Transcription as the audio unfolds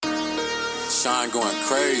Sean going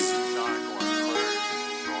crazy.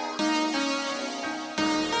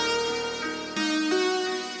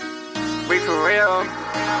 We for real.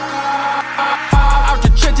 Out the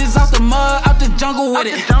trenches, out the mud, out the jungle with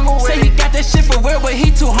it. Say he got that shit for real, but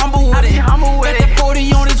he too humble with it. Got that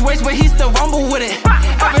 40 on his waist, but he still rumble with it.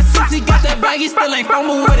 Ever since he got that bag, he still ain't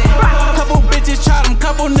fumble with it. Couple bitches tried him,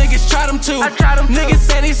 couple niggas tried him too. Niggas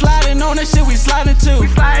said he sliding on that shit, we sliding too.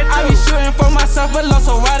 I be shooting for myself, but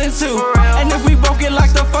also riding too. And if we both get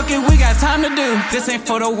locked up, fuck it, we got time to do. This ain't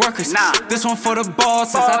for the workers, this one for the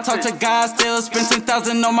bosses. I talk to guys, still spend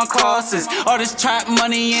 10,000 on my crosses. All this trap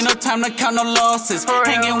money, ain't no time to count no losses.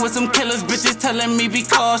 Hanging with some killers, bitches telling me be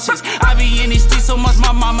cautious. I be in these streets so much,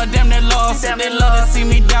 my mama damn near lost it. They love to see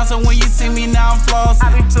me down, so when you see me now, I'm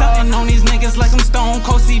flossing. Stunting on these niggas like I'm Stone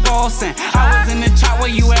Cold Steve Austin. I was in the trap where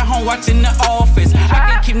you at home watching The Office. I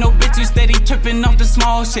can't keep no bitch, you steady tripping off the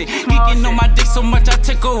small shit. Geeking on my dick so much, I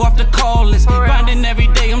took her off the call list. Grinding every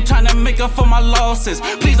day, I'm trying to make up for my losses.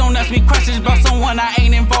 Please don't ask me questions about someone I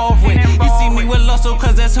ain't involved with. You see me with Loso,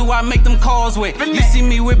 cause that's who I make them calls with. You see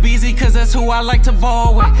me with Beezy, cause that's who I like to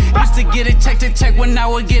ball with. Used to get it check to check when I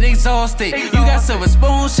would get exhausted. You got silver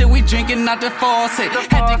spoon, shit, we drinking out the faucet.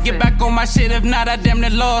 Had to get back on my shit, if not, I damn near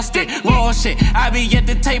lost it. Raw shit, I be at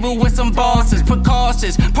the table with some bosses.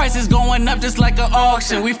 Precautious, prices going up just like an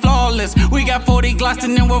auction. We flawless, we got 40 Glocks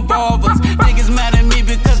and then revolvers. Niggas mad at me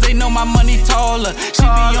because they know my money taller. She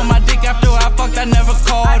be on my dick after I fucked, I never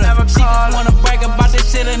called her. She just wanna brag about the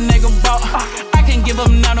shit a nigga bought. I can give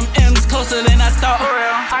them now, them M's closer than I thought.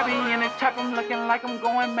 I be in the trap, I'm looking like I'm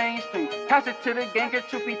going mainstream. Pass it to the gang, get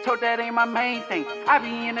truth be told, that ain't my main thing. I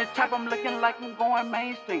be in the trap, I'm looking like I'm going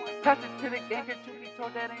mainstream. Pass it to the gang, get truth be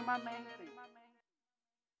told, that ain't my main thing.